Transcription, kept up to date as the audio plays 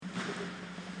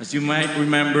As you might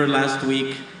remember last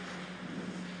week,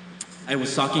 I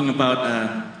was talking about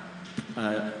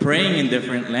praying in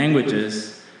different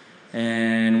languages,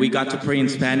 and we got to pray in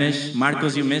Spanish.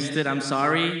 Marcos, you missed it, I'm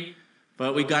sorry,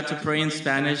 but we got to pray in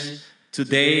Spanish.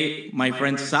 Today, my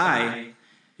friend Sai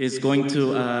is going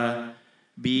to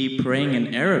be praying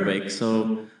in Arabic,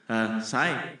 so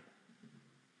Sai.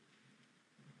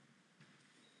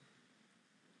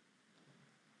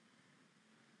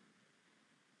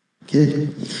 Okay.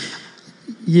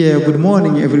 Yeah, good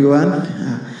morning, everyone.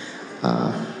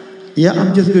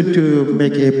 I'm just going to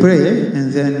make a prayer,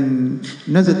 and then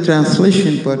not the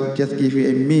translation, but just give you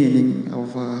a meaning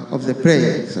of the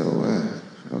prayer. So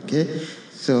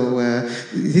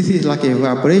this is like a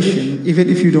vibration. Even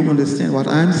if you don't understand what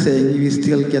I'm saying, you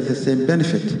still get the same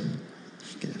benefit.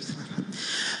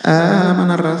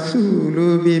 آمن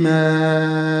الرسول بما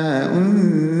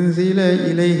أنزل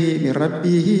إليه من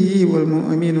ربه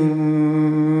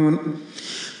والمؤمنون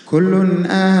كل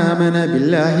آمن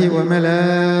بالله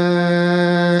وملائكته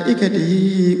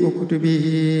وكتبه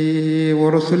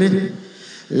ورسله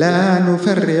لا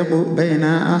نفرق بين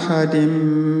أحد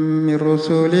من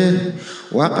رسله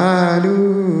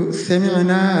وقالوا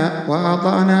سمعنا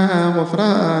وأطعنا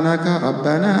غفرانك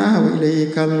ربنا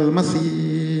وإليك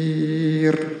المصير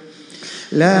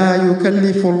لا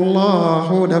يكلف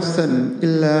الله نفسا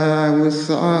إلا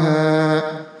وسعها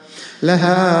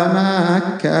لها ما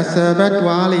كسبت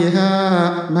وعليها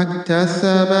ما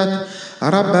اكتسبت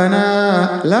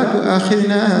ربنا لا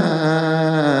تؤاخذنا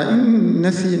إن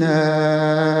نسينا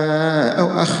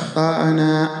أو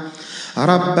أخطأنا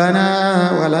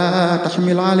ربنا ولا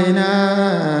تحمل علينا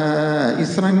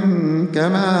إصرا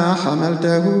كما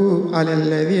حملته على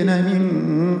الذين من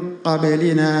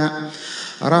قبلنا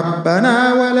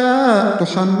ربنا ولا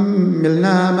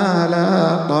تحملنا ما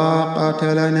لا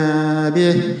طاقة لنا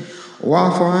به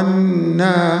واعف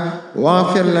عنا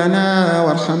واغفر لنا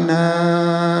وارحمنا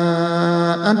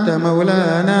أنت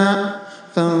مولانا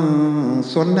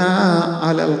فانصرنا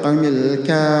على القوم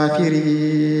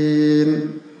الكافرين.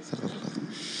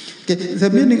 The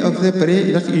meaning of the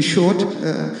prayer is in short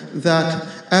that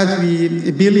as we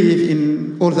believe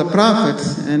in all the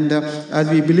prophets and as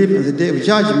we believe in the day of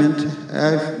judgment,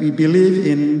 as we believe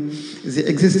in the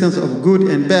existence of good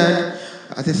and bad,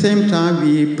 at the same time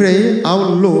we pray our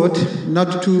Lord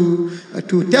not to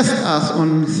test us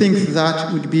on things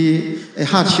that would be a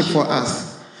hardship for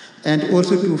us, and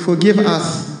also to forgive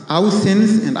us our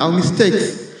sins and our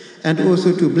mistakes, and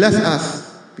also to bless us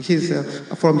of his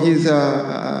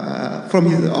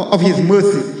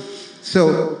mercy.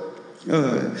 So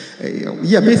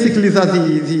basically that's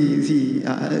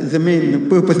the main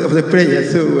purpose of the prayer.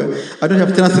 So I don't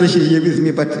have translation here with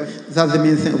me, but that's the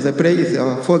main thing of the prayer is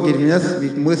forgiving us,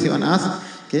 with mercy on us,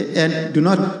 okay, and do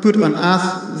not put on us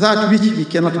that which we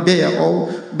cannot bear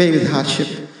or bear with hardship.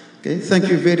 Okay, thank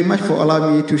you very much for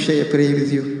allowing me to share a prayer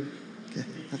with you. Okay.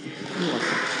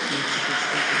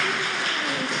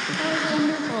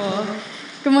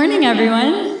 Good morning,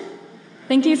 everyone.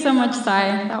 Thank you so much,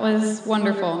 Sai. That was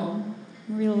wonderful.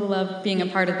 I really love being a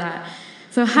part of that.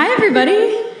 So, hi,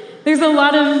 everybody. There's a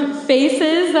lot of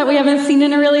faces that we haven't seen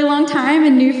in a really long time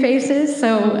and new faces,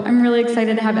 so I'm really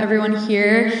excited to have everyone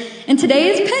here. And today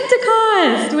is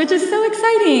Pentecost, which is so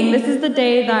exciting. This is the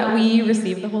day that we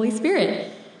receive the Holy Spirit.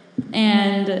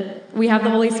 And we have the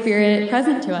Holy Spirit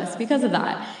present to us because of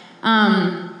that.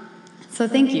 So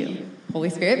thank you, Holy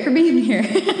Spirit, for being here.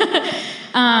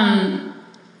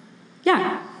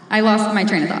 I lost my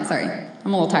train of thought, sorry.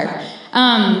 I'm a little tired.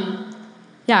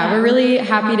 We're really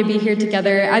happy to be here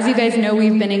together. As you guys know,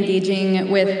 we've been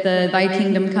engaging with the Thy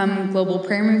Kingdom Come global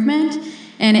prayer movement,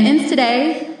 and it ends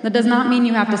today. That does not mean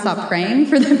you have to stop praying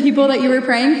for the people that you were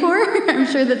praying for. I'm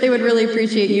sure that they would really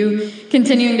appreciate you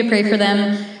continuing to pray for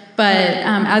them. But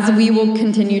as we will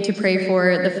continue to pray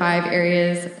for the 5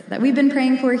 areas that we've been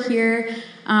praying for here,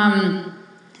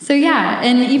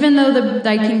 and even though the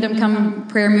Thy Kingdom Come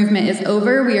prayer movement is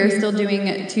over, we are still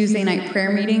doing Tuesday night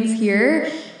prayer meetings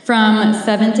here from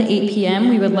 7 to 8 p.m.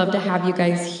 We would love to have you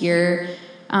guys here.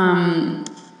 And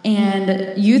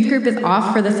youth group is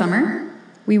off for the summer.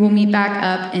 We will meet back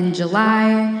up in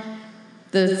July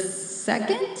the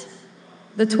 2nd?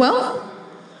 The 12th?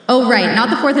 Oh, right, not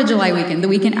the 4th of July weekend, the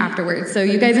weekend afterwards. So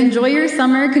you guys enjoy your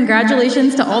summer.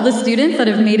 Congratulations to all the students that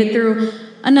have made it through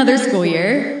another school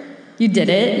year. You did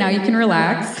it. Now you can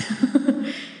relax.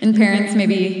 And parents,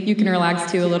 maybe you can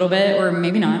relax too a little bit, or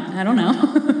maybe not. I don't know.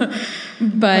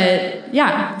 But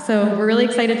so we're really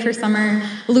excited for summer.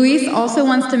 Luis also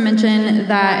wants to mention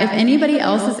that if anybody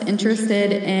else is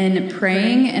interested in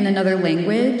praying in another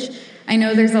language, I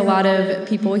know there's a lot of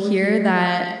people here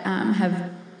that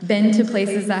have been to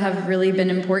places that have really been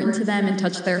important to them and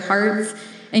touched their hearts,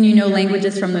 and you know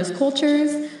languages from those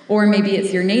cultures, or maybe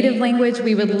it's your native language,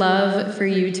 we would love for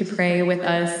you to pray with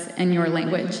us in your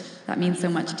language. That means so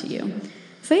much to you.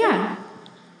 So yeah,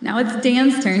 now it's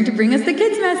Dan's turn to bring us the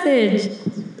kids' message.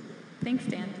 Thanks,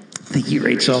 Dan. Thank you,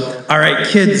 Rachel. All right,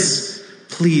 kids,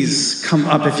 please come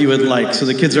up if you would like. So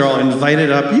the kids are all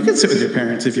invited up. You can sit with your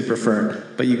parents if you prefer,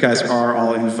 but you guys are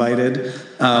all invited.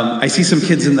 I see some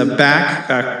kids in the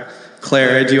back.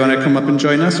 Clara, do you want to come up and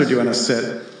join us, or do you want to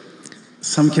sit?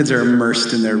 Some kids are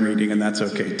immersed in their reading, and that's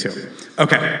okay, too.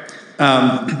 Okay.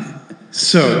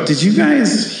 So did you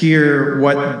guys hear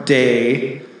what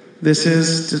day this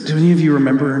is? Do any of you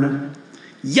remember or not?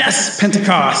 Yes,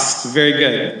 Pentecost. Very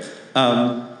good.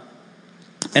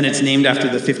 And it's named after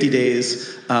the 50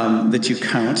 days that you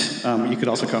count. You could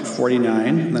also count 49,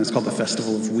 and then it's called the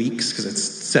Festival of Weeks, because it's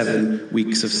 7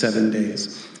 weeks of 7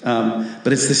 days.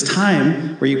 But it's this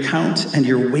time where you count and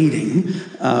you're waiting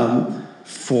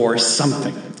for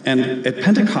something. And at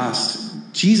Pentecost,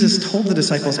 Jesus told the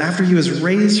disciples after he was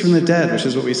raised from the dead, which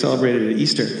is what we celebrated at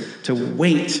Easter, to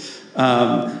wait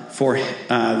for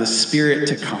the Spirit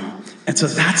to come. And so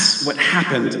that's what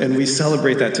happened, and we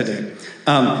celebrate that today.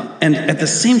 And at the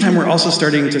same time, we're also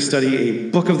starting to study a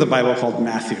book of the Bible called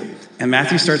Matthew. And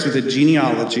Matthew starts with a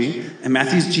genealogy, and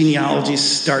Matthew's genealogy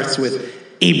starts with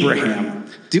Abraham.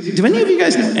 Do any of you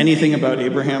guys know anything about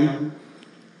Abraham?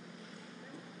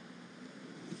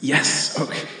 Yes,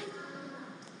 okay.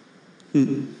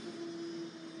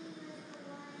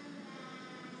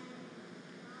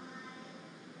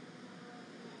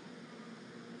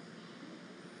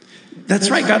 That's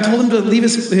right. God told him to leave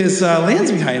his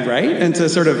lands behind, right? And to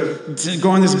sort of to go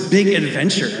on this big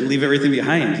adventure and leave everything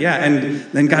behind. Yeah, and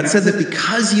then God said that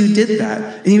because you did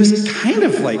that, and he was kind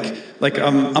of like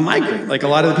a migrant, like a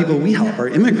lot of the people we help are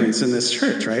immigrants in this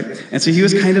church, right? And so he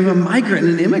was kind of a migrant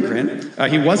and an immigrant.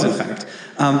 He was, in fact.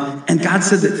 And God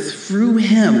said that through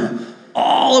him,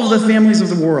 all of the families of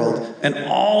the world and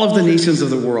all of the nations of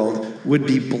the world would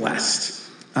be blessed.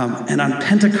 And on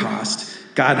Pentecost,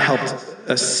 God helped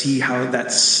us see how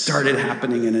that started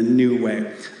happening in a new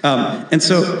way. And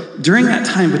so during that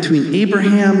time between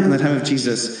Abraham and the time of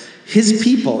Jesus, his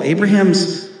people,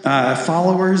 Abraham's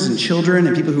followers and children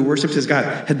and people who worshiped his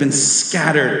God, had been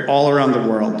scattered all around the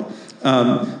world,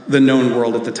 the known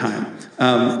world at the time.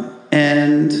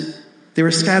 And they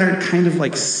were scattered kind of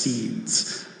like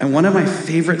seeds. And one of my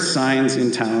favorite signs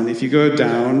in town, if you go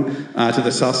down to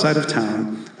the south side of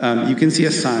town, you can see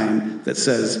a sign that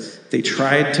says, "They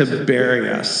tried to bury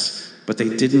us, but they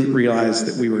didn't realize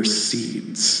that we were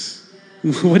seeds."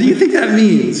 What do you think that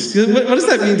means? What does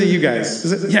that mean to you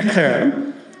guys? Yeah,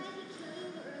 Clara?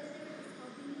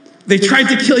 They tried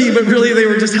to kill you, but really they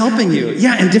were just helping you.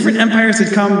 Yeah, and different empires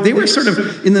had come. They were sort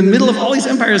of in the middle of all these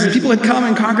empires, and people had come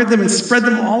and conquered them and spread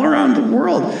them all around the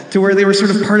world to where they were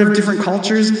sort of part of different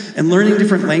cultures and learning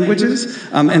different languages.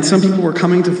 And some people were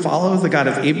coming to follow the God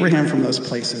of Abraham from those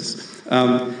places.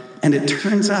 And it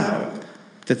turns out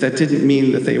that didn't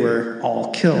mean that they were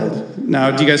all killed.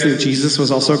 Now, do you guys think Jesus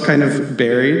was also kind of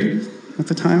buried at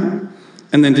the time?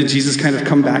 And then did Jesus kind of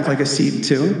come back like a seed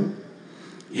too?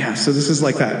 Yeah, so this is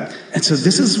like that. And so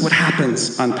this is what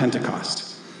happens on Pentecost.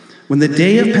 When the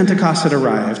day of Pentecost had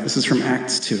arrived, this is from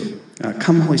Acts 2,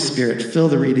 "Come, Holy Spirit, fill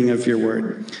the reading of your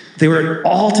word." They were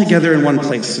all together in one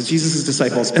place, so Jesus'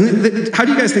 disciples. And how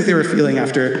do you guys think they were feeling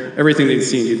after everything they'd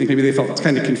seen? Do you think maybe they felt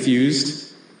kind of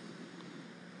confused?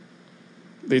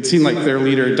 They'd seen like their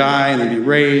leader die and then be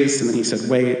raised, and then he said,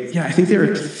 wait. Yeah, I think they were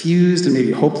confused and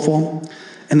maybe hopeful.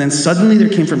 And then suddenly there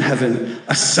came from heaven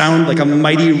a sound like a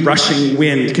mighty rushing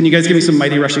wind. Can you guys give me some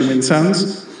mighty rushing wind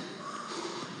sounds?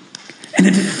 And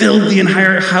it filled the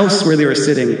entire house where they were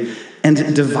sitting,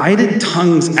 and divided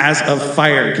tongues as of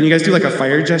fire. Can you guys do like a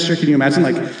fire gesture? Can you imagine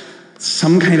like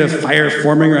some kind of fire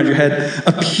forming around your head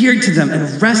appeared to them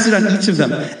and rested on each of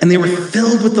them, and they were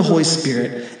filled with the Holy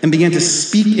Spirit and began to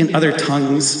speak in other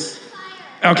tongues.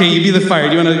 Okay, you be the fire.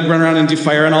 Do you want to run around and do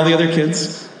fire on all the other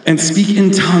kids? And speak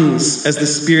in tongues as the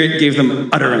Spirit gave them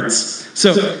utterance.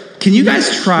 So, can you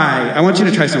guys try? I want you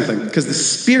to try something, because the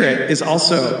Spirit is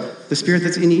also the Spirit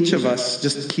that's in each of us,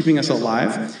 just keeping us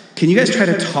alive. Can you guys try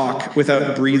to talk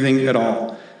without breathing at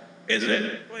all? Does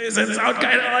it sound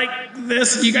kind of like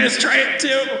this? You guys try it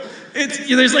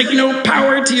too. There's like no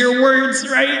power to your words,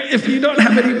 right? If you don't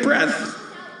have any breath.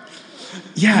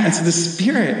 Yeah, and so the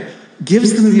Spirit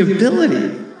gives them the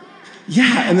ability.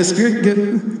 Yeah, and the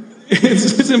Spirit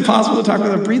it's impossible to talk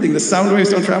without breathing. The sound waves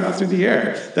don't travel through the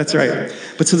air. That's right.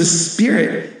 But so the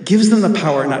Spirit gives them the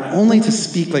power not only to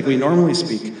speak like we normally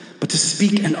speak, but to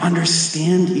speak and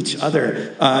understand each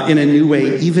other in a new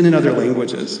way, even in other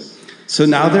languages. So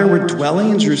now there were dwelling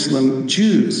in Jerusalem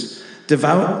Jews,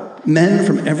 devout men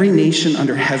from every nation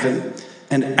under heaven.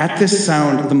 And at this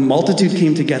sound, the multitude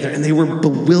came together, and they were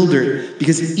bewildered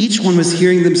because each one was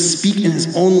hearing them speak in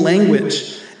his own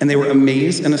language. And they were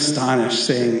amazed and astonished,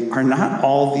 saying, "Are not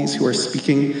all these who are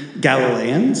speaking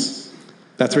Galileans?"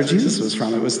 That's where Jesus was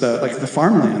from. It was the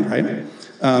farmland, right,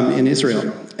 in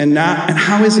Israel. And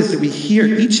how is it that we hear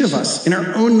each of us in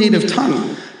our own native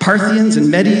tongue? Parthians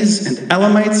and Medes and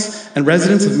Elamites and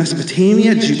residents of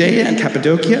Mesopotamia, Judea and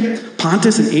Cappadocia,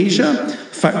 Pontus and Asia,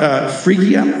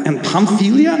 Phrygia and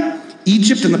Pamphylia,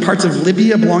 Egypt and the parts of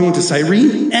Libya belonging to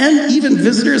Cyrene, and even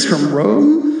visitors from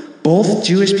Rome, both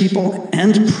Jewish people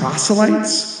and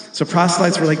proselytes. So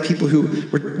proselytes were like people who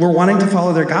were wanting to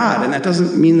follow their God, and that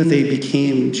doesn't mean that they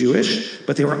became Jewish,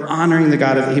 but they were honoring the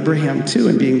God of Abraham too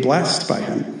and being blessed by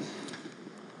him.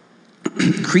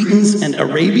 Cretans and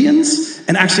Arabians,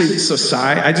 and actually, so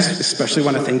Sai, I just especially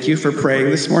want to thank you for praying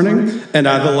this morning. And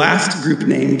the last group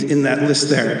named in that list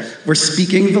there, we're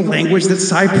speaking the language that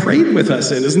Sai prayed with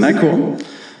us in. Isn't that cool?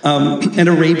 And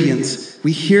Arabians,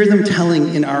 we hear them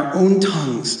telling in our own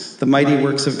tongues the mighty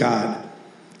works of God.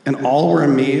 And all were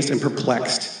amazed and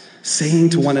perplexed, saying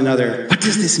to one another, "What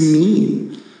does this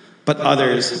mean?" But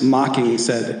others, mocking,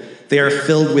 said, "They are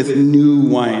filled with new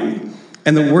wine."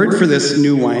 And the word for this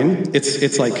new wine,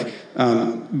 it's like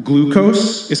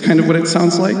glucose is kind of what it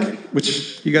sounds like,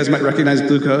 which you guys might recognize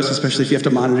glucose, especially if you have to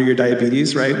monitor your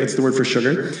diabetes, right? It's the word for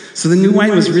sugar. So the new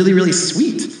wine was really, really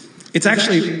sweet. New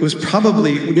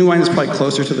wine is probably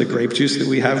closer to the grape juice that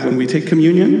we have when we take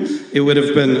communion. It would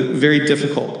have been very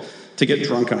difficult to get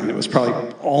drunk on. It was probably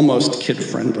almost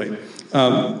kid-friendly.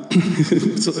 So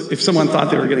if someone thought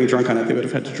they were getting drunk on it, they would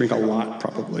have had to drink a lot,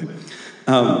 probably.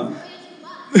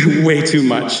 Way too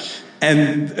much.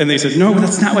 And they said, "No,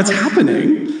 that's not what's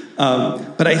happening."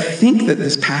 But I think that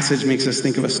this passage makes us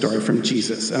think of a story from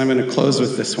Jesus. And I'm going to close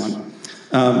with this one.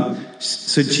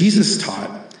 So Jesus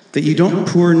taught that you don't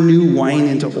pour new wine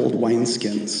into old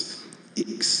wineskins.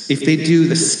 If they do,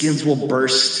 the skins will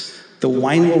burst, the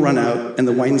wine will run out, and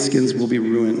the wineskins will be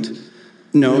ruined.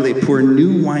 No, they pour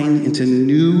new wine into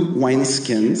new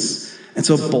wineskins, and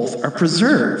so both are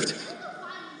preserved.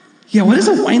 Yeah, what is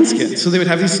a wineskin? So they would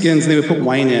have these skins, and they would put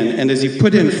wine in, and as you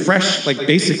put in fresh, like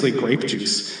basically grape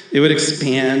juice, it would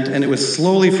expand, and it would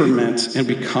slowly ferment and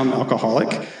become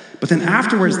alcoholic. But then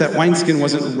afterwards, that wineskin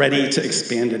wasn't ready to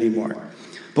expand anymore.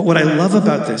 But what I love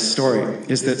about this story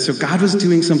is that, so God was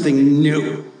doing something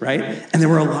new, right? And there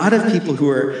were a lot of people who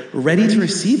were ready to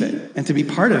receive it and to be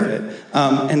part of it.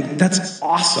 And that's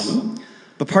awesome.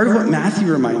 But part of what Matthew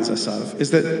reminds us of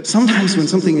is that sometimes when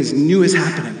something is new is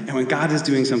happening and when God is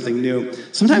doing something new,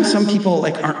 sometimes some people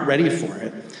aren't ready for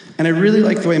it. And I really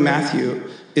like the way Matthew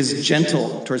is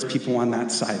gentle towards people on that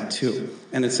side too.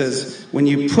 And it says, when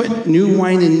you put new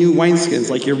wine in new wineskins,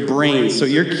 like your brains, so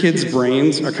your kids'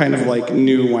 brains are kind of like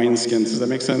new wineskins. Does that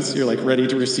make sense? You're ready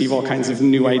to receive all kinds of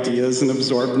new ideas and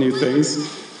absorb new things.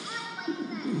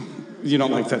 You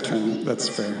don't like that term, that's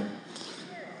fair.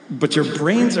 But your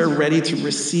brains are ready to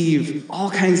receive all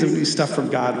kinds of new stuff from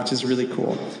God, which is really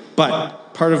cool.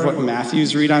 But part of what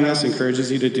Matthew's read on this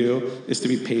encourages you to do is to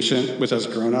be patient with us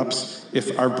grown-ups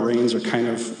if our brains are kind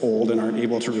of old and aren't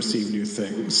able to receive new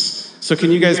things. So can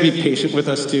you guys be patient with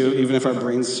us too, even if our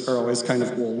brains are always kind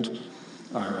of old?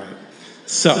 All right.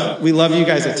 So we love you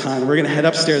guys a ton. We're going to head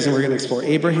upstairs and we're going to explore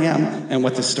Abraham and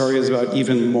what the story is about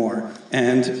even more.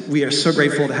 And we are so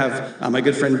grateful to have my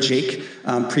good friend Jake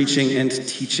preaching and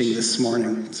teaching this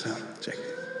morning. So, Jake.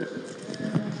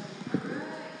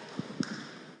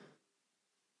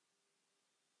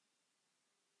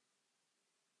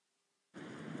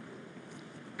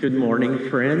 Good morning,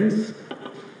 friends.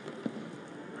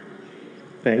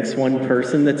 Thanks, one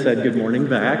person that said good morning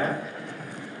back.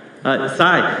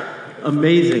 Sai,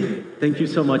 amazing. Thank you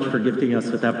so much for gifting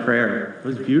us with that prayer. It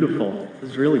was beautiful. It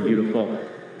was really beautiful.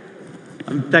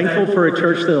 I'm thankful for a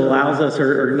church that allows us,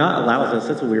 or not allows us,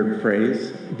 that's a weird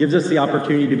phrase, gives us the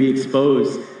opportunity to be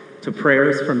exposed to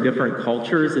prayers from different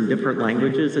cultures and different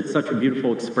languages. It's such a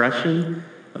beautiful expression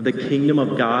of the kingdom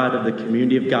of God, of the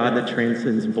community of God that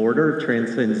transcends border,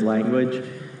 transcends language,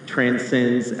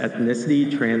 transcends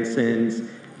ethnicity, transcends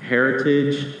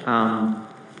heritage.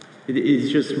 It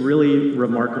is just really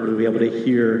remarkable to be able to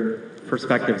hear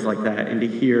perspectives like that and to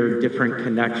hear different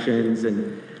connections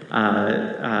and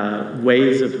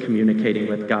ways of communicating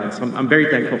with God. So I'm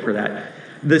very thankful for that.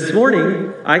 This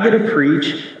morning, I get to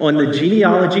preach on the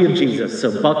genealogy of Jesus,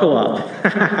 so buckle up.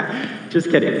 Just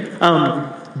kidding.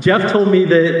 Jeff told me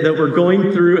that we're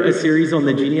going through a series on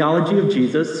the genealogy of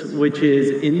Jesus, which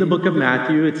is in the book of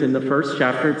Matthew. It's in the first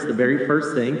chapter. It's the very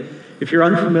first thing. If you're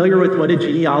unfamiliar with what a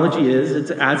genealogy is,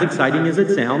 it's as exciting as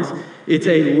it sounds. It's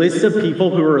a list of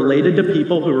people who are related to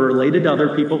people who are related to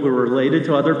other people who are related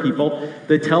to other people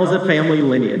that tells a family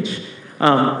lineage.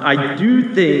 I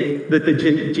do think that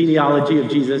the genealogy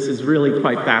of Jesus is really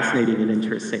quite fascinating and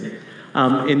interesting.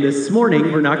 And this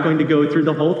morning, we're not going to go through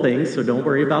the whole thing, so don't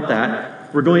worry about that.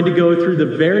 We're going to go through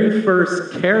the very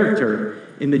first character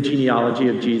in the genealogy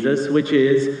of Jesus, which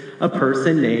is a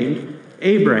person named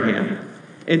Abraham.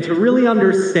 And to really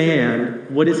understand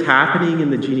what is happening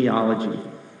in the genealogy,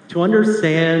 to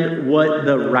understand what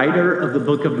the writer of the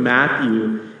book of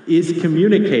Matthew is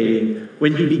communicating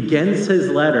when he begins his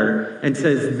letter and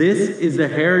says, this is the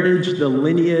heritage, the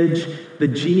lineage, the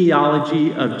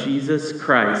genealogy of Jesus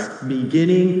Christ,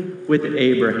 beginning with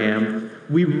Abraham,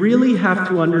 we really have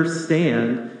to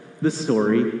understand the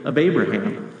story of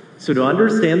Abraham. So to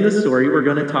understand the story, we're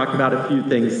going to talk about a few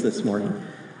things this morning.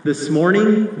 This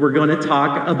morning, we're going to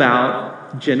talk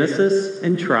about Genesis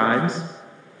and tribes.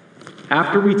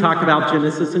 After we talk about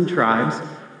Genesis and tribes,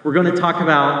 we're going to talk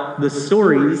about the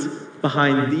stories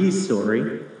behind the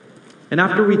story. And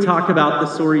after we talk about the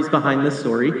stories behind the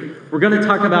story, we're going to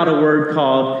talk about a word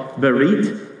called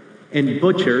berit and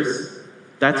butchers.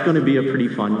 That's going to be a pretty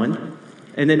fun one.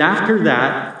 And then after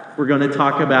that, we're going to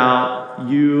talk about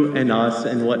you and us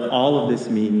and what all of this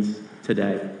means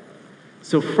today.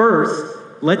 So first,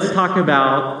 let's talk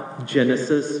about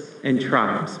Genesis and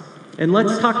tribes. And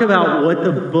let's talk about what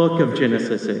the book of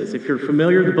Genesis is. If you're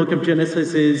familiar, the book of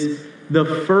Genesis is the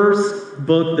first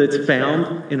book that's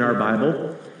found in our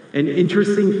Bible. An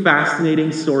interesting,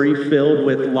 fascinating story filled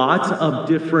with lots of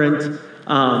different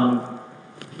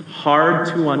hard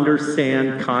to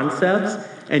understand concepts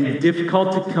and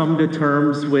difficult to come to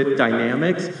terms with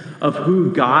dynamics of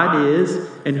who God is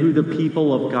and who the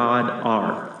people of God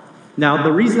are. Now,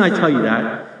 the reason I tell you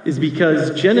that is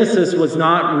because Genesis was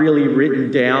not really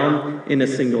written down in a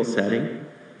single setting.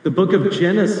 The book of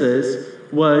Genesis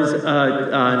was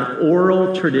an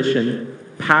oral tradition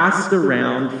passed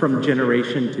around from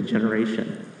generation to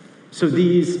generation. So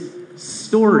these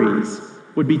stories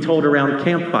would be told around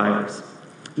campfires.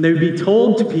 And they would be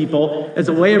told to people as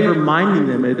a way of reminding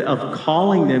them, of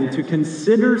calling them to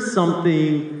consider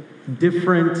something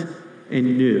different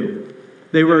and new.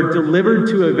 They were delivered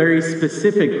to a very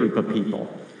specific group of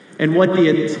people. And what the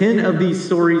intent of these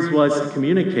stories was to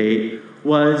communicate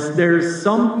was there's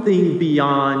something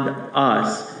beyond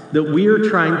us that we're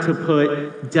trying to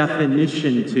put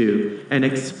definition to, an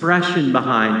expression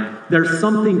behind. There's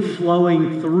something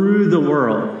flowing through the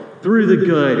world, through the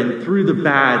good and through the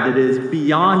bad, that is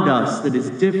beyond us, that is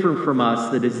different from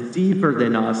us, that is deeper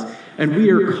than us. And we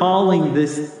are calling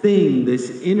this thing,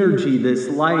 this energy, this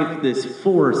life, this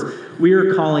force, we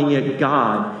are calling it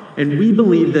God. And we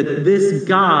believe that this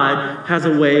God has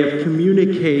a way of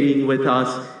communicating with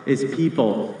us as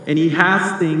people. And he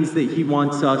has things that he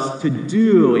wants us to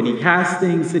do, and he has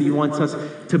things that he wants us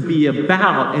to be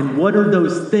about. And what are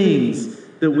those things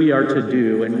that we are to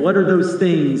do? And what are those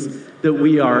things that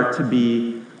we are to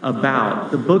be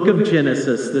about? The book of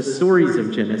Genesis, the stories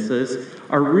of Genesis,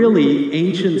 are really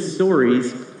ancient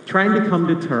stories trying to come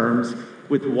to terms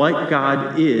with what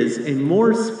God is, and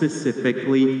more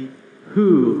specifically,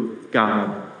 who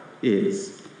God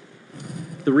is.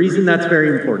 The reason that's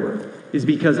very important is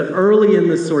because early in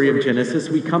the story of Genesis,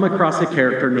 we come across a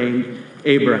character named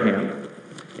Abraham.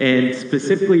 And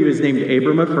specifically, he was named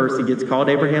Abram at first. He gets called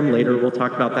Abraham later. We'll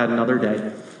talk about that another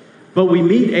day. But we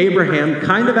meet Abraham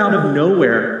kind of out of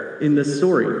nowhere in the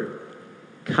story.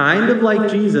 Kind of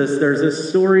like Jesus, there's a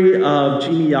story of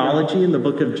genealogy in the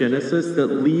book of Genesis that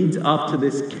leads up to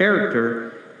this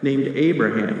character named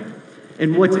Abraham.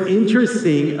 And what's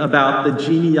interesting about the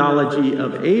genealogy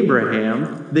of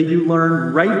Abraham that you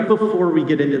learn right before we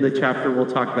get into the chapter we'll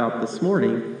talk about this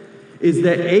morning is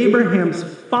that Abraham's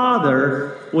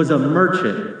father was a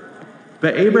merchant.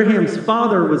 But Abraham's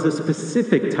father was a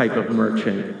specific type of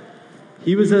merchant.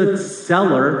 He was a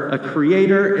seller, a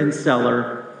creator and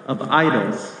seller of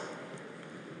idols.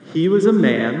 He was a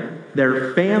man,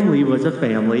 their family was a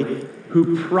family,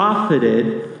 who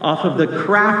profited off of the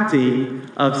crafting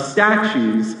of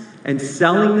statues and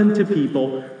selling them to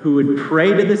people who would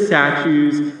pray to the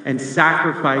statues and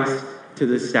sacrifice to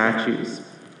the statues.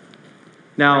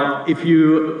 Now, if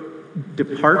you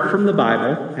depart from the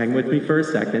Bible, hang with me for a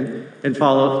second, and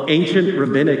follow ancient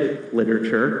rabbinic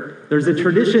literature, there's a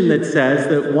tradition that says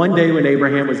that one day when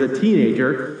Abraham was a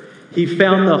teenager, he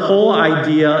found the whole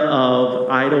idea of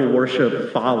idol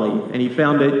worship folly, and he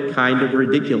found it kind of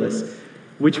ridiculous.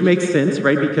 which makes sense,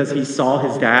 right? Because he saw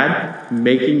his dad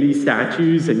making these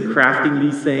statues and crafting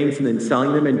these things and then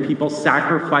selling them, and people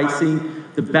sacrificing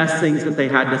the best things that they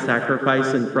had to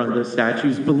sacrifice in front of those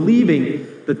statues, believing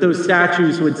that those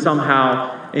statues would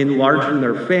somehow enlarge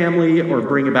their family or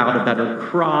bring about a better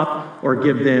crop or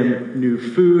give them new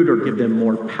food or give them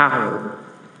more power.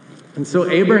 And so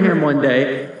Abraham one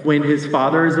day, when his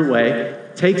father is away,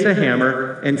 takes a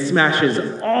hammer and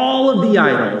smashes all of the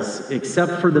idols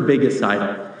except for the biggest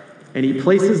idol. And he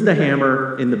places the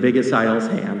hammer in the biggest idol's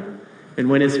hand. And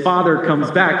when his father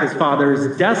comes back, his father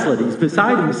is desolate. He's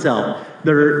beside himself.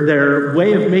 Their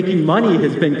way of making money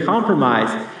has been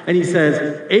compromised. And he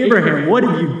says, Abraham, what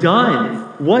have you done?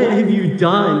 What have you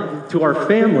done to our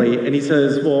family? And he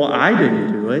says, well, I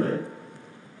didn't do it.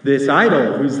 This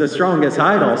idol, who's the strongest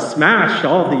idol, smashed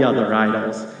all the other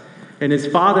idols. And his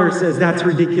father says, that's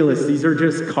ridiculous. These are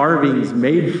just carvings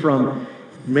made from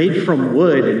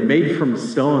wood and made from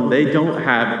stone. They don't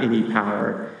have any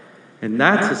power. And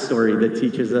that's a story that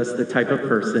teaches us the type of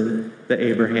person that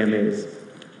Abraham is,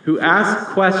 who asked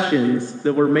questions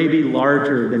that were maybe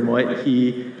larger than what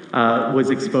he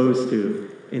was exposed to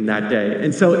in that day.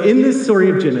 And so in this story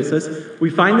of Genesis,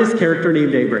 we find this character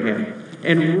named Abraham.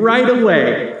 And right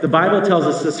away, the Bible tells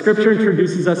us, the scripture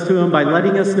introduces us to him by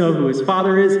letting us know who his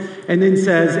father is, and then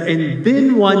says, and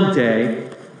then one day,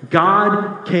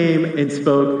 God came and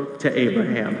spoke to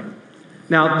Abraham.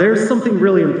 Now, there's something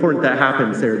really important that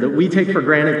happens there that we take for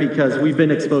granted because we've been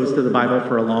exposed to the Bible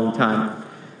for a long time.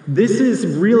 This is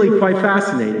really quite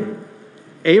fascinating.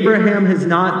 Abraham has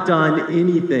not done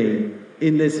anything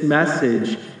in this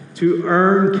message to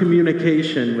earn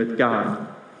communication with God.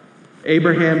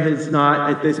 Abraham has not,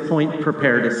 at this point,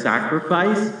 prepared a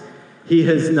sacrifice. He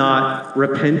has not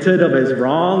repented of his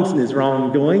wrongs and his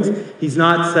wrongdoings. He's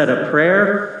not said a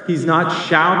prayer. He's not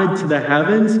shouted to the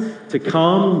heavens to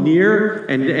come near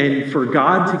and for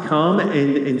God to come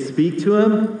and speak to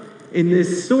him. In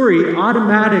this story,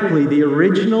 automatically, the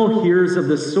original hearers of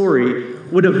the story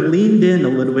would have leaned in a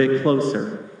little bit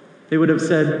closer. They would have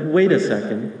said, wait a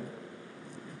second.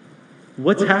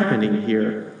 What's happening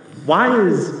here? Why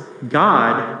is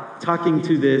God talking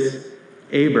to this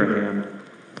Abraham?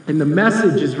 And the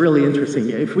message is really interesting.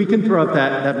 If we can throw up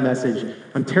that message.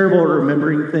 I'm terrible at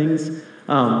remembering things.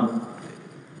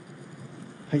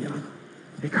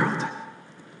 Hey, Carlton.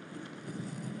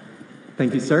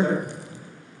 Thank you, sir.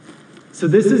 So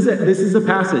this is a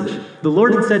passage. The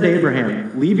Lord had said to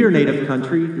Abraham, leave your native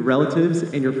country, your relatives,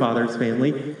 and your father's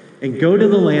family, and go to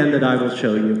the land that I will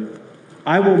show you.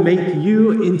 I will make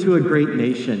you into a great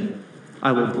nation.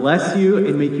 I will bless you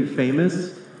and make you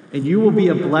famous, and you will be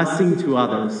a blessing to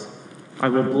others. I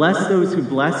will bless those who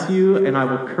bless you, and I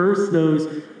will curse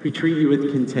those who treat you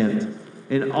with contempt.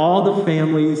 And all the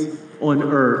families on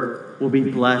earth will be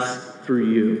blessed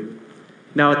through you.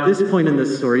 Now, at this point in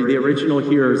this story, the original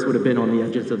hearers would have been on the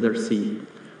edges of their seat.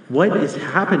 What is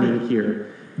happening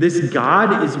here? This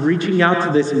God is reaching out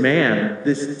to this man,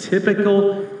 this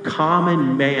typical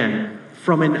common man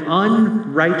from an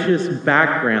unrighteous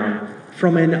background,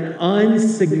 from an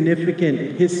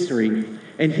unsignificant history.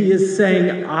 And he is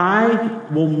saying, I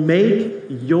will make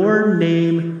your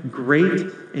name great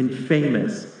and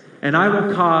famous, and I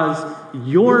will cause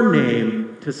your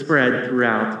name to spread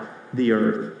throughout the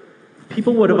earth.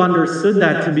 People would have understood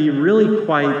that to be really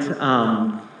quite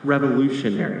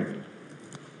revolutionary.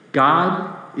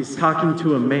 God is talking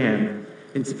to a man,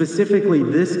 and specifically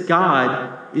this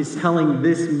God is telling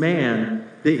this man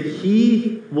that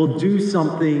he will do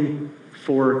something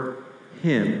for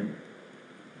him.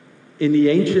 In the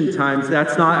ancient times,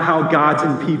 that's not how gods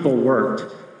and people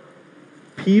worked.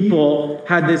 People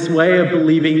had this way of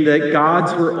believing that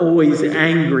gods were always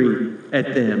angry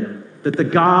at them, that the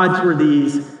gods were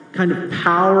these kind of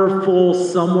powerful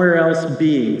somewhere else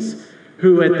beings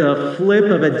who at the flip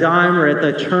of a dime or at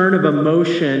the turn of a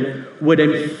motion would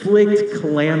inflict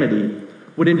calamity,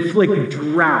 would inflict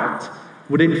drought,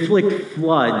 would inflict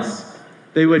floods.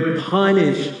 They would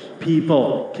punish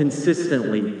people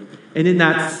consistently. And in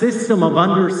that system of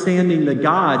understanding the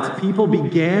gods, people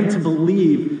began to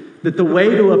believe that the way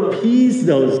to appease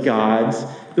those gods,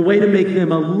 the way to make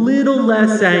them a little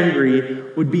less angry,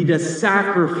 would be to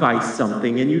sacrifice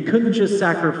something. And you couldn't just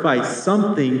sacrifice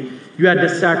something, you had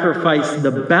to sacrifice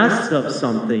the best of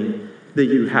something that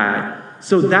you had.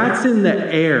 So that's in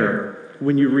the air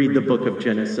when you read the book of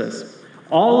Genesis.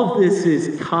 All of this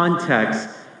is context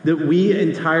that we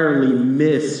entirely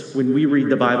miss when we read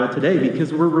the Bible today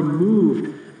because we're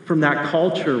removed from that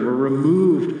culture, we're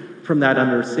removed from that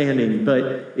understanding.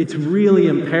 But it's really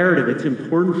imperative, it's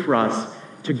important for us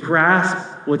to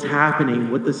grasp what's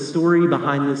happening, what the story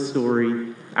behind this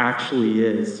story actually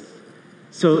is.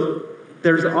 So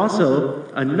there's also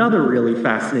another really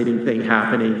fascinating thing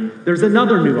happening. There's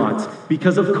another nuance,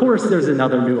 because of course there's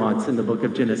another nuance in the book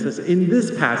of Genesis. In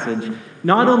this passage,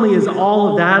 not only is all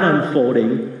of that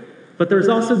unfolding, but there's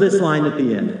also this line at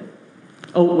the end.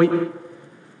 Oh, wait.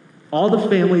 All the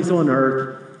families on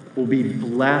earth will be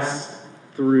blessed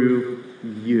through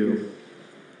you.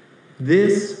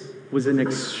 This was an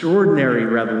extraordinary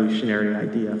revolutionary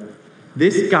idea.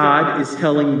 This God is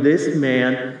telling this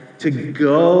man to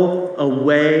go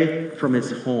away from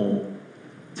his home,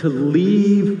 to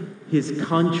leave his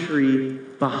country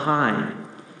behind.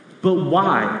 But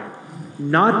why?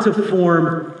 Not to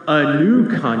form a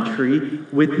new country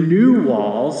with new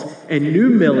walls and new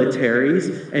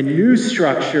militaries and new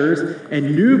structures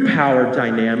and new power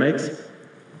dynamics,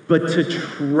 but to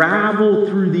travel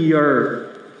through the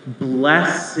earth,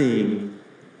 blessing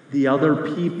the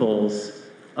other peoples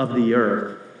of the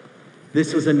earth.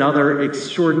 This was another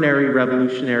extraordinary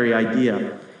revolutionary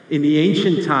idea. In the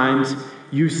ancient times,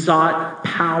 you sought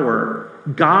power.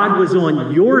 God was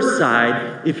on your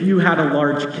side if you had a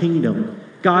large kingdom.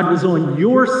 God was on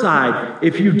your side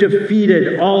if you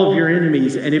defeated all of your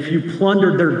enemies and if you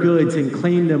plundered their goods and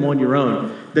claimed them on your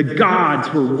own. The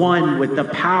gods were one with the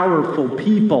powerful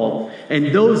people,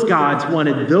 and those gods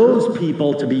wanted those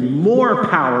people to be more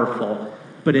powerful.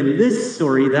 But in this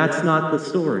story, that's not the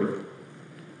story.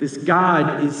 This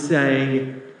God is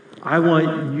saying, I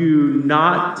want you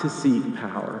not to seek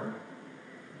power,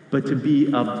 but to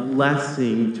be a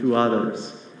blessing to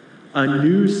others. A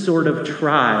new sort of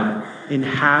tribe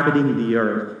inhabiting the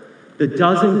earth that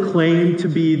doesn't claim to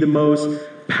be the most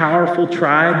powerful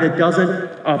tribe, that doesn't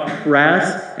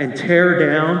oppress and tear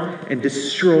down and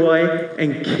destroy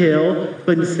and kill,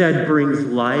 but instead brings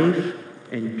life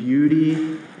and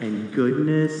beauty and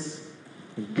goodness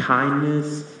and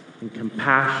kindness and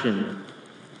compassion.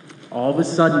 All of a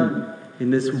sudden,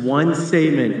 in this one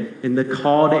statement, in the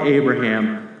call to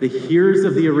Abraham, the hearers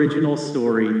of the original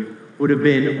story would have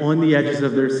been on the edges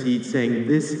of their seats saying,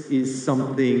 this is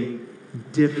something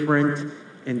different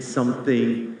and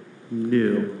something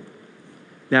new.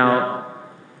 Now,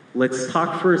 let's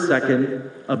talk for a second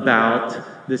about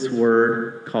this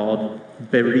word called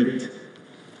berit.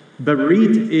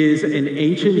 Berit is an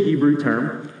ancient Hebrew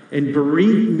term. And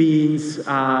berit means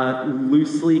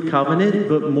loosely covenant,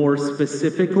 but more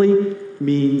specifically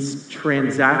means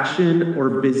transaction or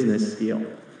business deal.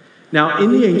 Now,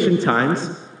 in the ancient times,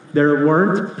 there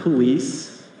weren't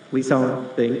police, at least I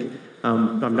don't think.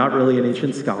 I'm not really an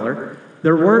ancient scholar.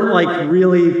 There weren't like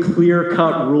really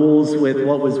clear-cut rules with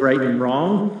what was right and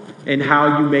wrong and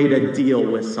how you made a deal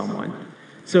with someone.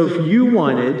 So if you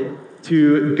wanted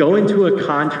to go into a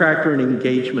contract or an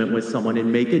engagement with someone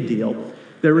and make a deal,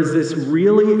 there was this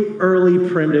really early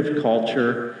primitive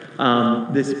culture,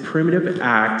 this primitive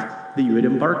act that you would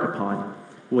embark upon.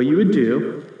 What you would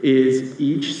do is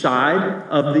each side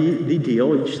of the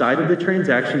deal, each side of the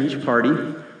transaction, each party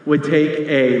would take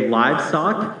a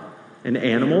livestock, an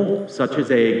animal, such as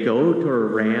a goat or a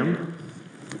ram,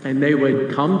 and they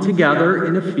would come together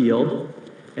in a field,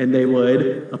 and they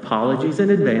would, apologies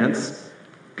in advance,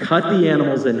 cut the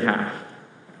animals in half.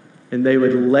 And they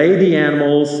would lay the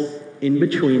animals in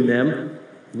between them,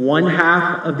 one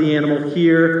half of the animal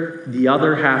here, the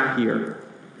other half here.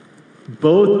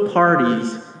 Both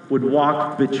parties would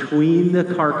walk between the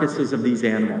carcasses of these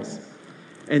animals.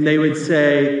 And they would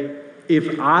say,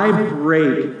 if I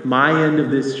break my end of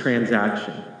this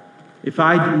transaction, if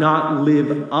I do not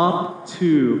live up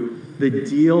to the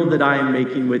deal that I am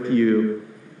making with you,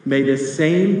 may the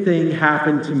same thing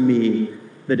happen to me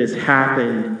that has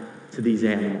happened to these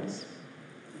animals.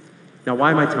 Now,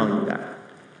 why am I telling you that?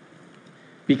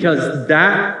 Because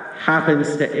that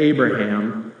happens to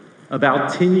Abraham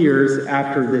about 10 years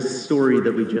after this story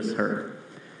that we just heard.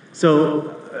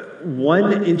 So,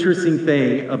 one interesting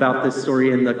thing about this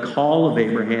story and the call of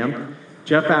Abraham,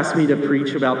 Jeff asked me to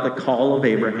preach about the call of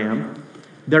Abraham.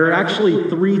 There are actually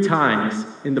 3 times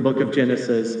in the book of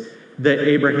Genesis that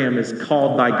Abraham is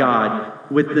called by God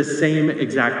with the same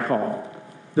exact call.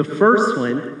 The first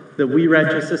one that we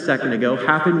read just a second ago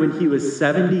happened when he was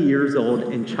 70 years old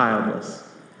and childless.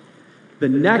 The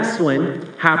next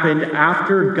one happened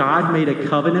after God made a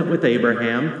covenant with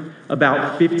Abraham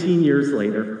about 15 years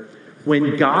later.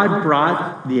 When God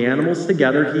brought the animals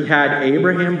together, he had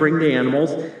Abraham bring the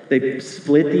animals. They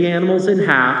split the animals in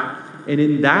half. And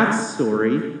in that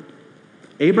story,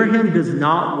 Abraham does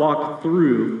not walk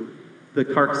through the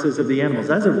carcasses of the animals.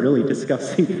 That's a really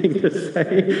disgusting thing to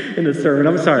say in a sermon.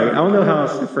 I'm sorry. I don't know how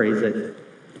else to phrase it.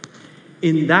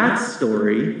 In that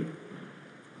story,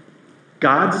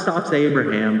 God stops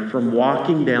Abraham from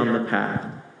walking down the path.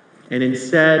 And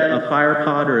instead, a fire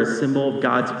pot or a symbol of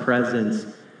God's presence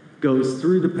goes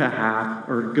through the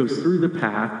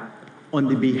path on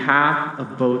the behalf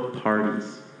of both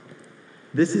parties.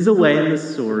 This is a way in the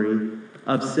story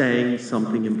of saying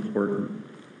something important.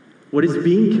 What is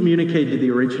being communicated to the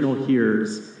original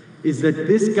hearers is that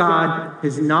this God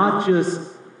has not just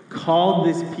called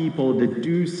this people to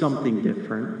do something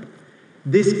different.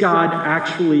 This God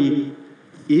actually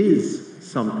is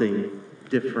something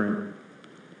different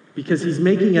because he's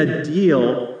making a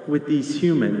deal with these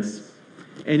humans.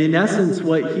 And in essence,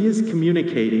 what he is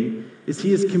communicating is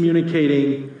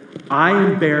I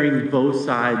am bearing both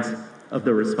sides of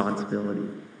the responsibility.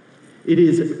 It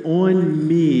is on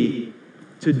me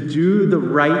to do the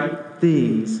right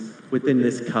things within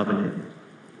this covenant.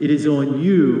 It is on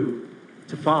you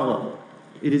to follow.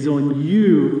 It is on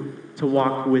you to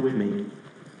walk with me.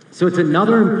 So it's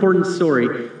another important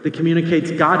story that communicates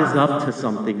God is up to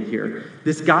something here.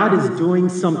 This God is doing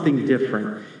something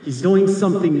different. He's doing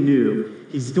something new.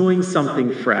 He's doing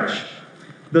something fresh.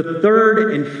 The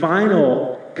third and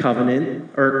final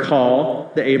covenant or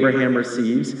call that Abraham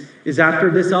receives is after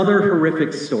this other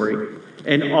horrific story.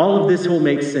 And all of this will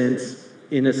make sense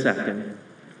in a second.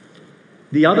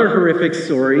 The other horrific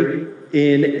story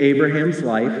in Abraham's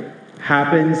life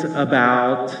happens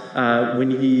about when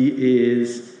he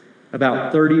is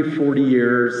about 30, 40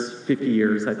 years, 50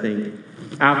 years, I think,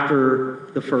 after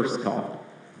the first call.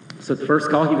 So the first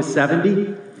call, he was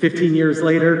 70. 15 years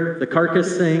later, the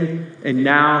carcass thing, and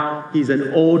now he's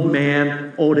an old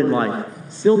man, old in life.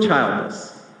 Still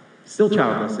childless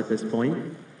at this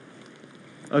point.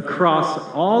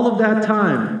 Across all of that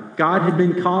time, God had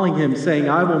been calling him, saying,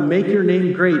 I will make your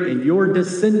name great, and your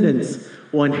descendants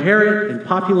will inherit and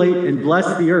populate and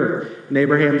bless the earth. And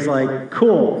Abraham's like,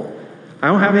 cool, I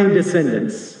don't have any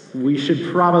descendants. We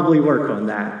should probably work on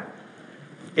that.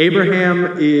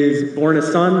 Abraham is born a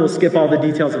son. We'll skip all the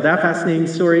details of that fascinating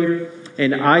story.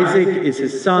 And Isaac is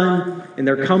his son. And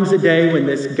there comes a day when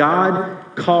this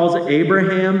God calls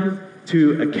Abraham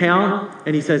to account.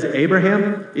 And he says,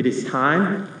 Abraham, it is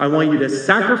time. I want you to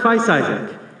sacrifice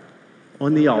Isaac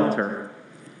on the altar.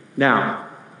 Now,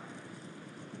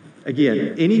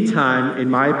 again, anytime, in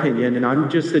my opinion, and I'm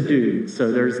just a dude,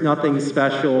 so there's nothing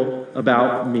special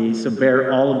about me, so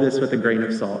bear all of this with a grain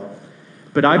of salt.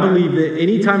 But I believe that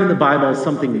anytime in the Bible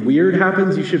something weird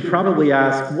happens, you should probably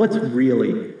ask, what's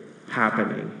really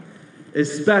happening?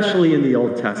 Especially in the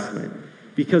Old Testament.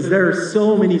 Because there are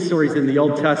so many stories in the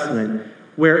Old Testament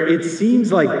where it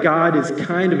seems like God is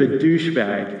kind of a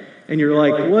douchebag. And you're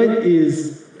like, what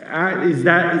is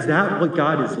that what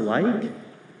God is like?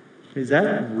 Is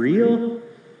that real?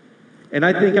 And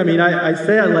I think, I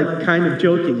say that like kind of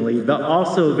jokingly, but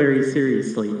also very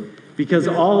seriously. Because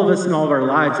all of us in all of our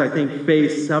lives, I think,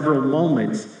 face several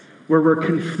moments where we're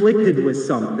conflicted with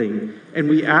something. And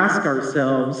we ask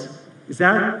ourselves, is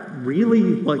that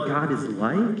really what God is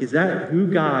like? Is that who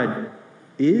God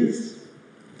is?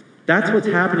 That's what's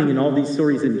happening in all these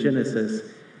stories in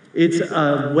Genesis. It's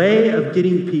a way of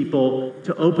getting people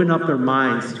to open up their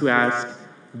minds to ask,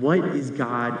 what is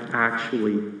God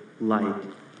actually like?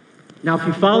 Now, if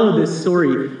you follow this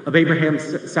story of Abraham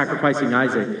sacrificing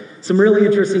Isaac, some really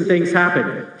interesting things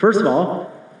happen. First of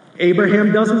all,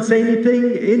 Abraham doesn't say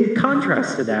anything in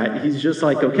contrast to that. He's just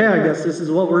like, okay, I guess this is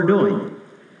what we're doing.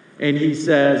 And he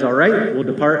says, all right, we'll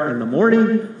depart in the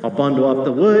morning. I'll bundle up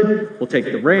the wood. We'll take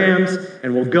the rams,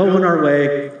 and we'll go on our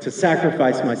way to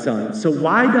sacrifice my son. So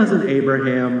why doesn't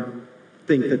Abraham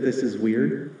think that this is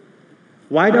weird?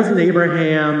 Why doesn't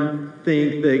Abraham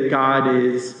think that God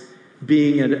is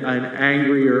being an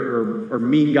angry or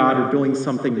mean God or doing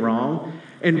something wrong?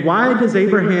 And why does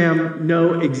Abraham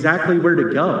know exactly where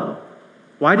to go?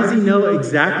 Why does he know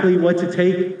exactly what to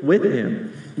take with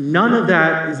him? None of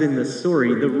that is in the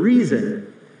story. The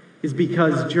reason is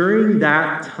because during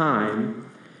that time,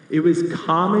 it was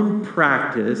common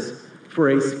practice for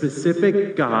a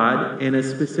specific God and a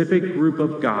specific group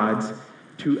of gods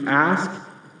to ask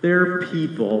their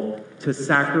people to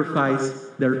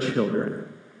sacrifice their children.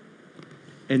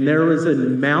 And there was a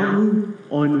mountain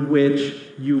on which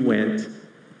you went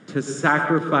to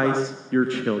sacrifice your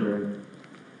children.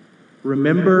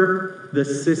 Remember the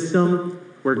system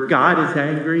where God is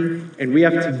angry and we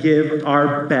have to give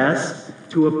our best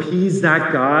to appease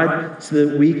that God so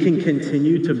that we can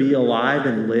continue to be alive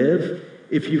and live?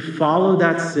 If you follow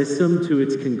that system to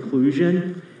its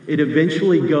conclusion, it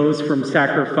eventually goes from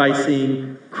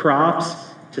sacrificing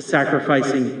crops to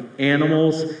sacrificing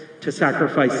animals to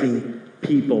sacrificing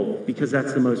people, because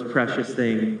that's the most precious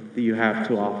thing that you have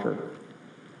to offer.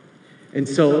 And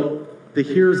so the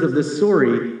hearers of this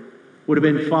story would have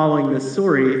been following this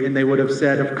story, and they would have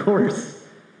said, of course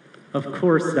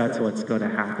that's what's going to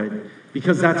happen.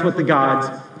 Because that's what the gods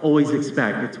always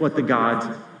expect. It's what the gods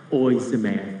always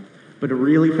demand. But a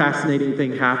really fascinating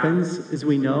thing happens, as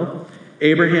we know.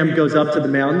 Abraham goes up to the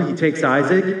mountain. He takes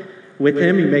Isaac with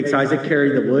him. He makes Isaac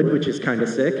carry the wood, which is kind of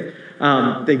sick.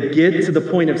 They get to the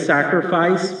point of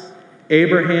sacrifice.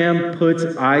 Abraham puts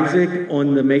Isaac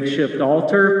on the makeshift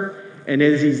altar. And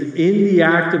as he's in the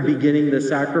act of beginning the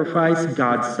sacrifice,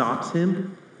 God stops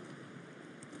him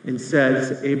and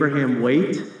says, Abraham,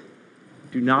 wait.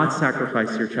 Do not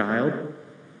sacrifice your child.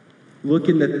 Look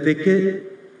in the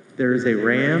thicket. There is a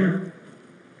ram.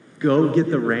 Go get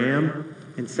the ram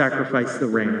and sacrifice the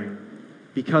ram.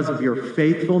 Because of your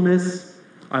faithfulness,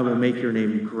 I will make your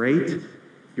name great.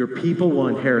 Your people will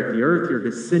inherit the earth. Your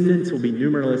descendants will be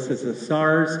numerous as the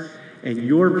stars. And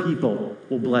your people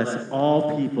will bless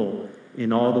all people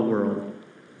in all the world.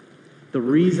 The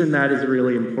reason that is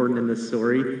really important in this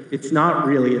story, it's not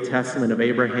really a testament of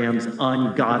Abraham's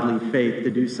ungodly faith to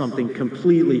do something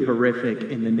completely horrific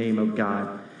in the name of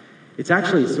God. It's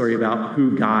actually a story about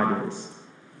who God is.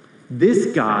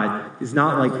 This God is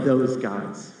not like those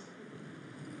gods.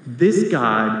 This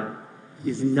God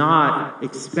is not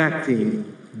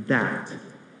expecting that.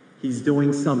 He's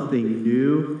doing something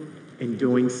new and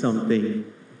doing something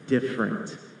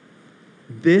different.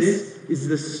 This is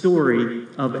the story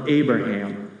of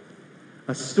Abraham,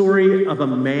 a story of a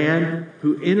man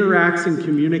who interacts and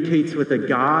communicates with a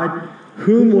God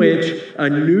whom which a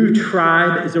new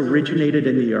tribe is originated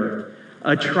in the earth,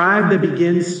 a tribe that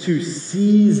begins to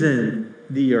season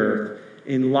the earth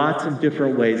in lots of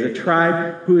different ways, a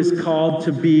tribe who is called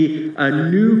to be a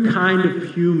new kind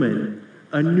of human,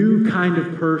 a new kind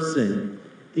of person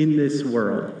in this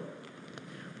world.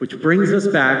 Which brings us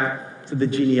back to the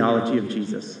genealogy of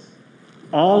Jesus.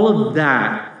 All of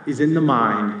that is in the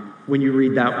mind when you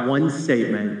read that one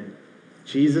statement.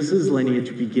 Jesus'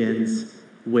 lineage begins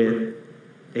with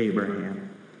Abraham,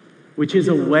 which is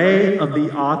a way of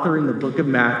the author in the book of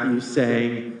Matthew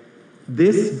saying,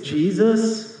 this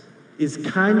Jesus is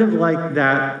kind of like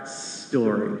that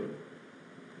story.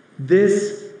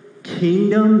 This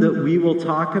kingdom that we will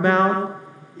talk about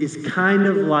is kind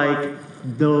of like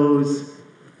those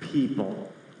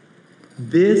people.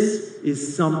 This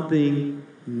is something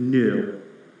new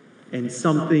and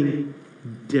something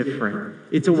different.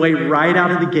 It's a way right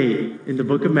out of the gate in the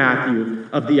book of Matthew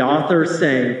of the author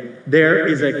saying there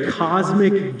is a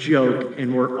cosmic joke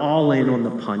and we're all in on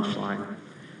the punchline.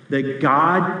 That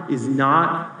God is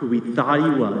not who we thought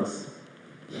he was.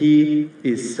 He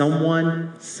is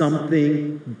someone,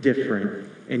 something different,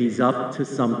 and he's up to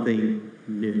something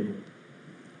new.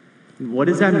 And what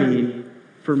does that mean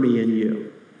for me and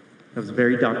you? That was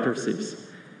very Dr. Seuss.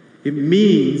 It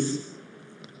means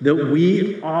that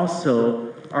we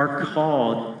also are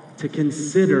called to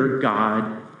consider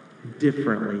God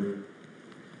differently.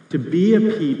 To be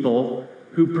a people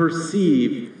who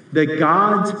perceive that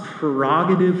God's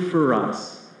prerogative for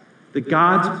us, that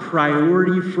God's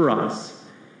priority for us,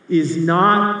 is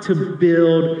not to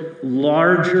build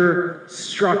larger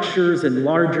structures and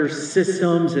larger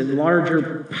systems and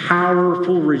larger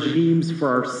powerful regimes for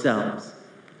ourselves.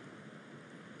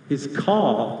 His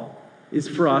call is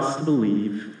for us to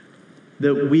believe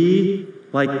that we,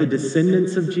 like the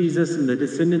descendants of Jesus and the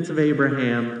descendants of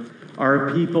Abraham, are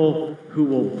a people who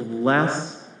will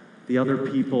bless the other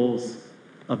peoples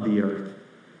of the earth.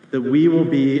 That we will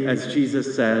be, as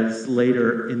Jesus says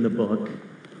later in the book,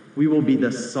 we will be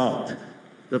the salt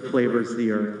that flavors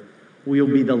the earth. We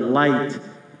will be the light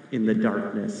in the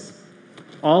darkness.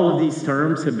 All of these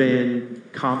terms have been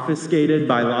confiscated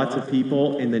by lots of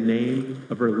people in the name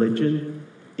of religion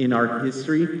in our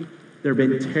history. There have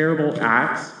been terrible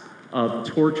acts of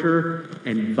torture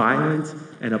and violence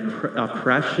and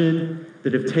oppression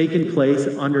that have taken place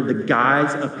under the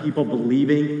guise of people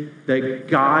believing that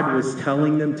God was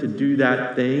telling them to do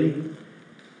that thing.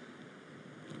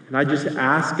 And I just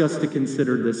ask us to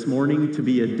consider this morning to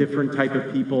be a different type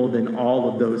of people than all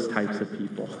of those types of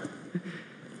people.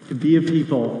 To be a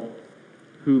people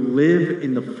who live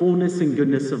in the fullness and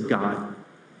goodness of God,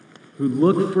 who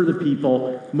look for the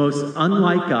people most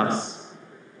unlike us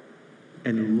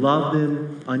and love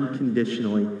them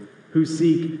unconditionally, who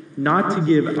seek not to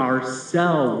give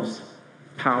ourselves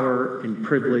power and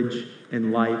privilege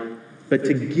and life, but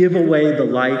to give away the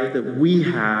life that we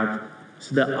have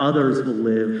so that others will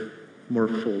live more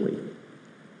fully.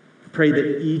 I pray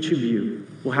that each of you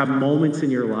will have moments in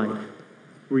your life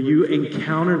where you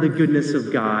encounter the goodness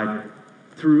of God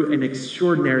through an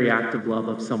extraordinary act of love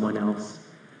of someone else.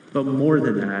 But more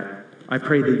than that, I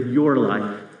pray that your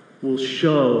life will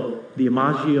show the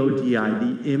Imago Dei,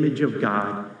 the image of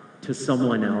God, to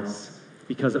someone else,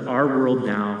 because our world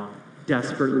now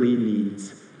desperately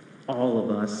needs all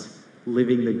of us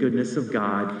living the goodness of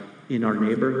God in our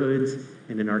neighborhoods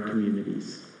and in our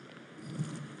communities.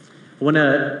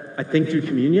 I think do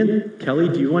communion. Kelly,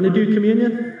 do you want to do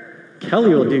communion?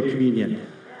 Kelly will do communion.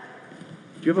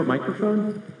 Do you have a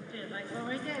microphone?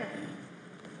 Right there.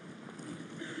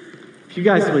 If you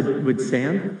guys would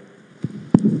stand.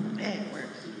 It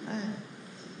works.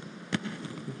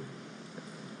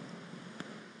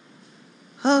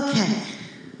 Okay.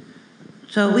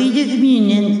 So we do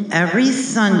communion every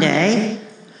Sunday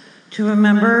to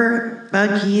remember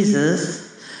about Jesus.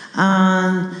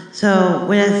 So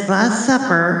with his Last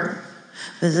Supper,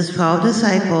 with his 12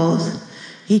 disciples,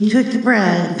 he took the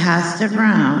bread and passed it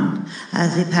around.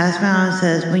 As he passed around, it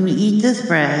says, when you eat this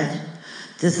bread,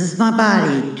 this is my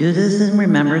body. Do this in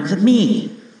remembrance of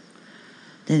me.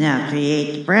 Then after he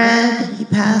ate the bread, he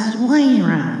passed the wine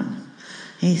around.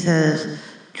 He says,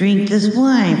 drink this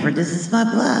wine, for this is my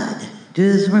blood.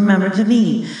 Do this in remembrance of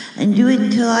me. And do it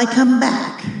until I come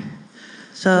back.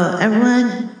 So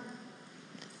everyone,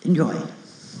 enjoy.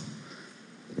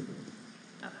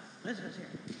 Oh, this is here.